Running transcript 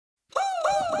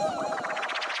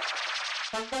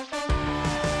Do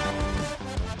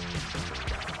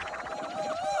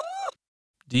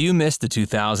you miss the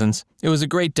 2000s? It was a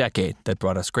great decade that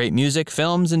brought us great music,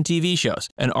 films, and TV shows,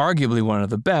 and arguably one of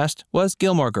the best was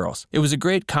Gilmore Girls. It was a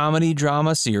great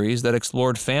comedy-drama series that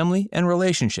explored family and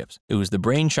relationships. It was the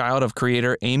brainchild of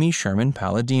creator Amy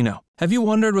Sherman-Palladino. Have you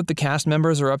wondered what the cast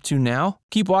members are up to now?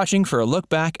 Keep watching for a look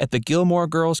back at the Gilmore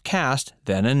Girls cast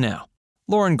then and now.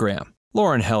 Lauren Graham.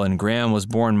 Lauren Helen Graham was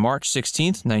born March 16,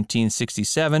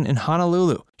 1967 in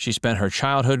Honolulu. She spent her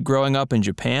childhood growing up in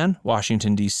Japan,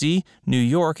 Washington, D.C., New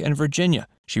York, and Virginia.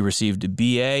 She received a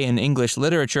BA in English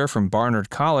Literature from Barnard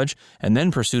College and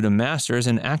then pursued a master's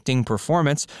in acting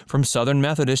performance from Southern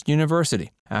Methodist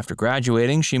University. After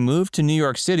graduating, she moved to New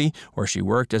York City, where she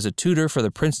worked as a tutor for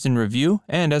the Princeton Review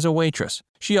and as a waitress.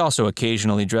 She also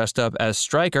occasionally dressed up as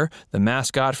Stryker, the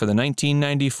mascot for the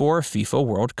 1994 FIFA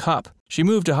World Cup. She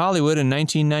moved to Hollywood in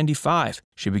 1995.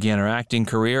 She began her acting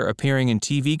career appearing in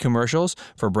TV commercials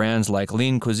for brands like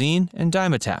Lean Cuisine and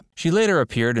Dimetapp. She later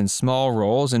appeared in small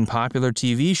roles in popular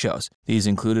TV shows. These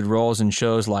included roles in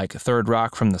shows like Third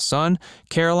Rock from the Sun,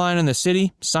 Caroline in the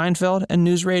City, Seinfeld, and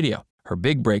NewsRadio. Her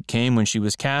big break came when she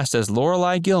was cast as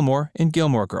Lorelai Gilmore in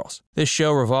Gilmore Girls. This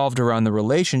show revolved around the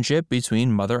relationship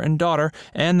between mother and daughter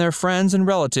and their friends and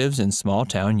relatives in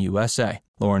small-town USA.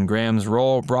 Lauren Graham's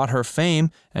role brought her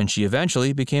fame, and she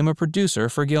eventually became a producer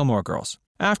for Gilmore Girls.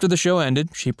 After the show ended,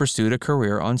 she pursued a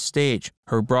career on stage.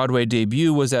 Her Broadway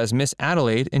debut was as Miss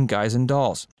Adelaide in Guys and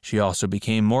Dolls. She also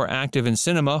became more active in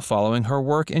cinema following her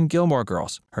work in Gilmore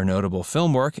Girls. Her notable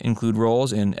film work include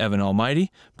roles in Evan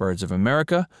Almighty, Birds of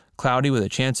America, Cloudy with a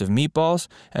Chance of Meatballs,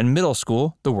 and Middle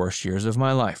School, The Worst Years of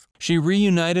My Life. She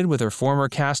reunited with her former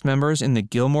cast members in the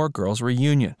Gilmore Girls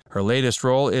reunion. Her latest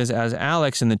role is as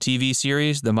Alex in the TV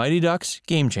series The Mighty Ducks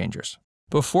Game Changers.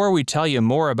 Before we tell you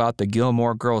more about the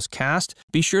Gilmore Girls cast,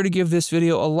 be sure to give this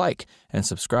video a like and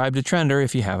subscribe to Trender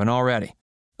if you haven't already.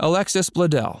 Alexis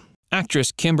Bledel.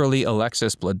 Actress Kimberly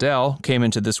Alexis Bledel came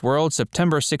into this world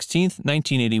September 16,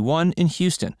 1981 in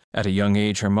Houston. At a young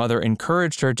age, her mother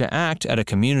encouraged her to act at a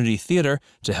community theater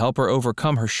to help her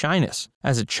overcome her shyness.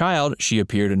 As a child, she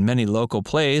appeared in many local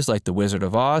plays like The Wizard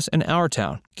of Oz and Our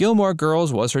Town. Gilmore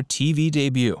Girls was her TV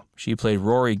debut. She played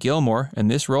Rory Gilmore, and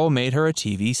this role made her a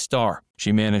TV star.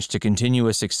 She managed to continue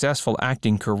a successful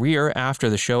acting career after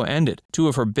the show ended. Two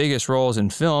of her biggest roles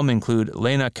in film include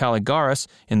Lena Caligaris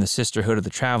in The Sisterhood of the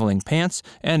Traveling Pants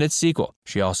and its sequel.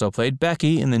 She also played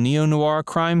Becky in the neo-noir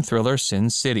crime thriller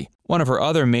Sin City. One of her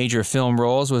other major film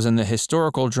roles was in the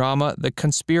historical drama The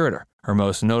Conspirator. Her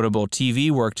most notable TV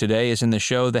work today is in the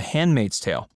show The Handmaid's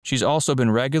Tale. She's also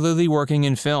been regularly working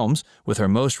in films, with her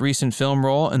most recent film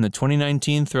role in the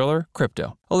 2019 thriller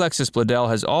Crypto. Alexis Bledel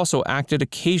has also acted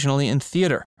occasionally in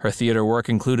theater. Her theater work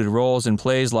included roles in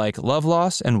plays like Love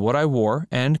Loss and What I Wore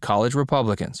and College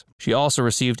Republicans. She also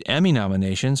received Emmy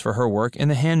nominations for her work in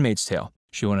The Handmaid's Tale.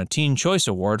 She won a Teen Choice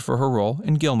Award for her role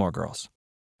in Gilmore Girls.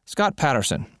 Scott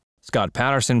Patterson. Scott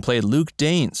Patterson played Luke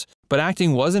Danes, but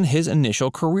acting wasn't his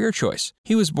initial career choice.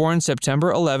 He was born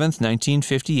September 11,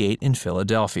 1958 in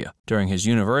Philadelphia. During his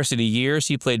university years,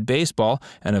 he played baseball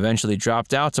and eventually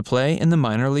dropped out to play in the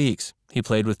minor leagues. He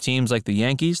played with teams like the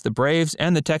Yankees, the Braves,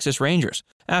 and the Texas Rangers.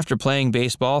 After playing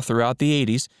baseball throughout the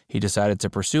 80s, he decided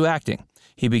to pursue acting.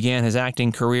 He began his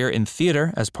acting career in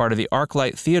theater as part of the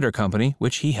ArcLight Theater Company,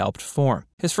 which he helped form.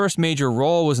 His first major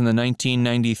role was in the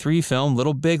 1993 film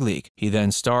Little Big League. He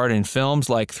then starred in films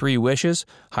like 3 Wishes,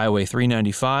 Highway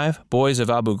 395, Boys of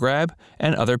Abu Ghraib,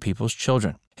 and Other People's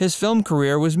Children. His film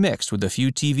career was mixed, with a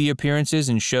few TV appearances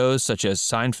in shows such as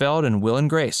Seinfeld and Will and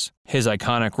Grace. His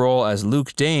iconic role as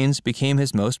Luke Danes became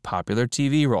his most popular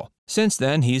TV role. Since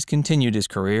then, he's continued his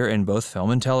career in both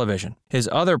film and television. His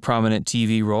other prominent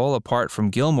TV role, apart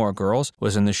from Gilmore Girls,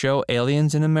 was in the show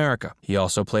Aliens in America. He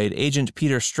also played Agent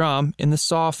Peter Strom in the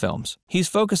Saw films. He's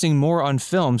focusing more on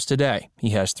films today.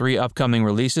 He has 3 upcoming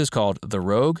releases called The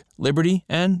Rogue, Liberty,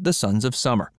 and The Sons of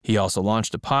Summer. He also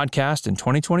launched a podcast in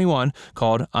 2021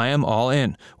 called I Am All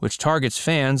In, which targets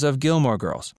fans of Gilmore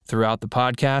Girls. Throughout the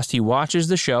podcast, he watches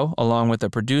the show along with the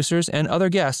producers and other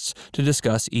guests to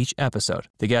discuss each episode.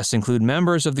 The guests include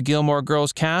members of the Gilmore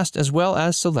Girls cast as well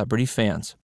as celebrity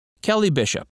fans. Kelly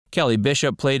Bishop. Kelly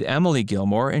Bishop played Emily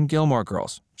Gilmore in Gilmore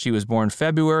Girls. She was born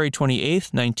February 28,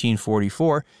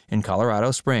 1944, in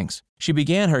Colorado Springs. She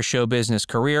began her show business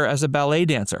career as a ballet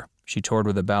dancer. She toured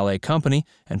with a ballet company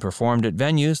and performed at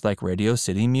venues like Radio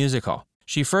City Music Hall.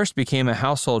 She first became a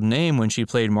household name when she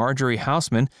played Marjorie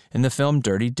Houseman in the film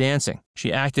Dirty Dancing.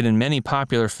 She acted in many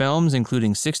popular films,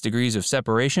 including 6 Degrees of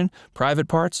Separation, Private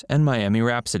Parts, and Miami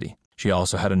Rhapsody. She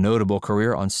also had a notable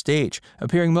career on stage,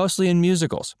 appearing mostly in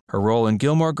musicals. Her role in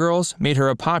Gilmore Girls made her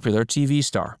a popular TV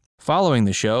star. Following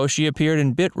the show, she appeared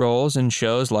in bit roles in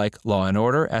shows like Law &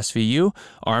 Order, SVU,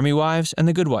 Army Wives, and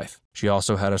The Good Wife. She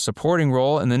also had a supporting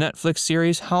role in the Netflix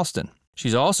series Halston.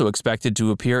 She's also expected to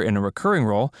appear in a recurring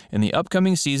role in the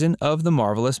upcoming season of The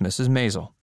Marvelous Mrs.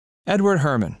 Maisel. Edward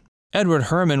Herrmann. Edward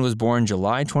Herrmann was born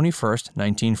July 21,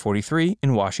 1943,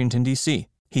 in Washington, D.C.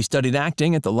 He studied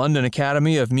acting at the London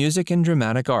Academy of Music and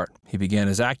Dramatic Art. He began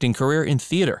his acting career in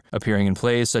theater, appearing in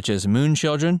plays such as Moon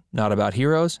Children, Not About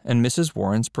Heroes, and Mrs.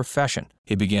 Warren's Profession.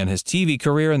 He began his TV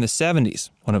career in the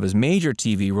 70s. One of his major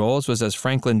TV roles was as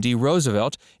Franklin D.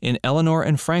 Roosevelt in Eleanor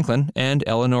and Franklin and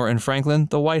Eleanor and Franklin,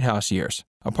 The White House Years.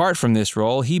 Apart from this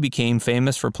role, he became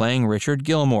famous for playing Richard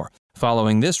Gilmore.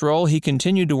 Following this role, he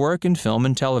continued to work in film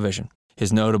and television.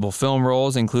 His notable film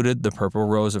roles included The Purple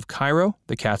Rose of Cairo,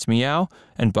 The Cat's Meow,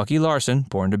 and Bucky Larson,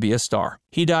 Born to be a Star.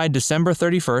 He died December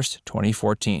 31,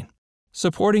 2014.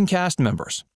 Supporting cast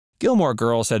members. Gilmore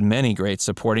Girls had many great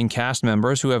supporting cast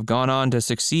members who have gone on to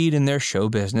succeed in their show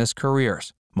business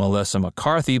careers. Melissa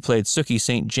McCarthy played Sookie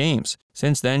St. James.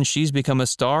 Since then, she's become a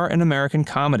star in American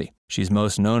comedy. She's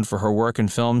most known for her work in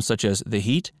films such as The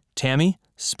Heat, Tammy,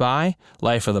 Spy,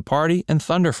 Life of the Party, and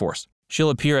Thunder Force. She'll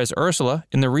appear as Ursula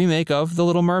in the remake of The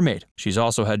Little Mermaid. She's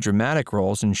also had dramatic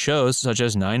roles in shows such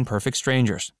as Nine Perfect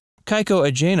Strangers. Keiko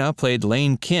Ajena played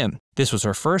Lane Kim. This was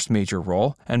her first major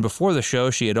role, and before the show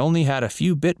she had only had a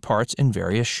few bit parts in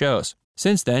various shows.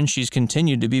 Since then, she's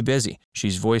continued to be busy.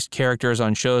 She's voiced characters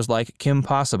on shows like Kim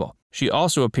Possible. She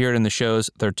also appeared in the shows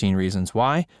 13 Reasons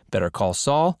Why, Better Call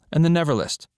Saul, and The Never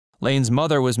List. Lane's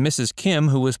mother was Mrs. Kim,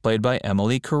 who was played by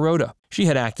Emily Kuroda. She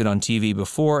had acted on TV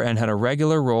before and had a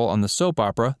regular role on the soap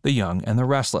opera The Young and the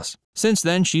Restless. Since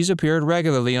then, she's appeared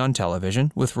regularly on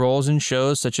television, with roles in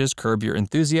shows such as Curb Your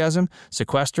Enthusiasm,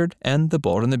 Sequestered, and The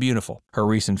Bold and the Beautiful. Her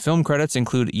recent film credits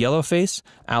include Yellowface,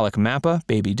 Alec Mappa,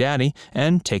 Baby Daddy,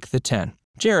 and Take the 10.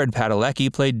 Jared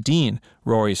Padalecki played Dean,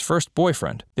 Rory's first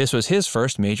boyfriend. This was his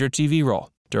first major TV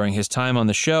role. During his time on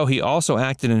the show, he also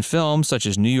acted in films such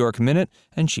as New York Minute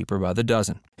and Cheaper by the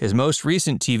Dozen. His most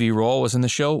recent TV role was in the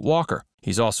show Walker.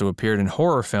 He's also appeared in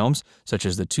horror films such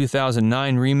as the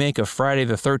 2009 remake of Friday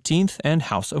the 13th and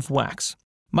House of Wax.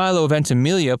 Milo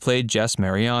Ventimiglia played Jess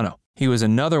Mariano. He was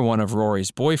another one of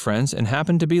Rory's boyfriends and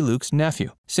happened to be Luke's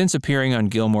nephew. Since appearing on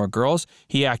Gilmore Girls,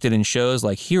 he acted in shows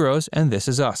like Heroes and This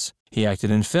Is Us. He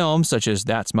acted in films such as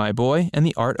That's My Boy and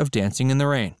The Art of Dancing in the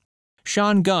Rain.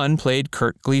 Sean Gunn played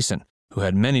Kurt Gleason, who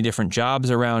had many different jobs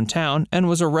around town and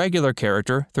was a regular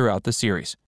character throughout the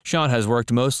series. Sean has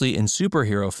worked mostly in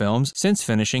superhero films since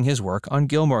finishing his work on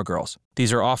Gilmore Girls.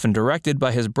 These are often directed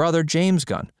by his brother James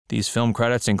Gunn. These film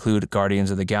credits include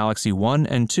Guardians of the Galaxy 1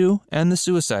 and 2 and The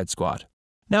Suicide Squad.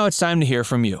 Now it's time to hear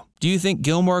from you. Do you think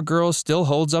Gilmore Girls still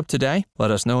holds up today?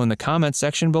 Let us know in the comments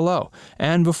section below.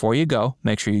 And before you go,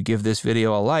 make sure you give this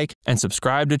video a like and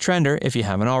subscribe to Trender if you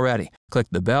haven't already. Click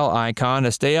the bell icon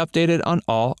to stay updated on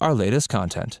all our latest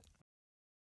content.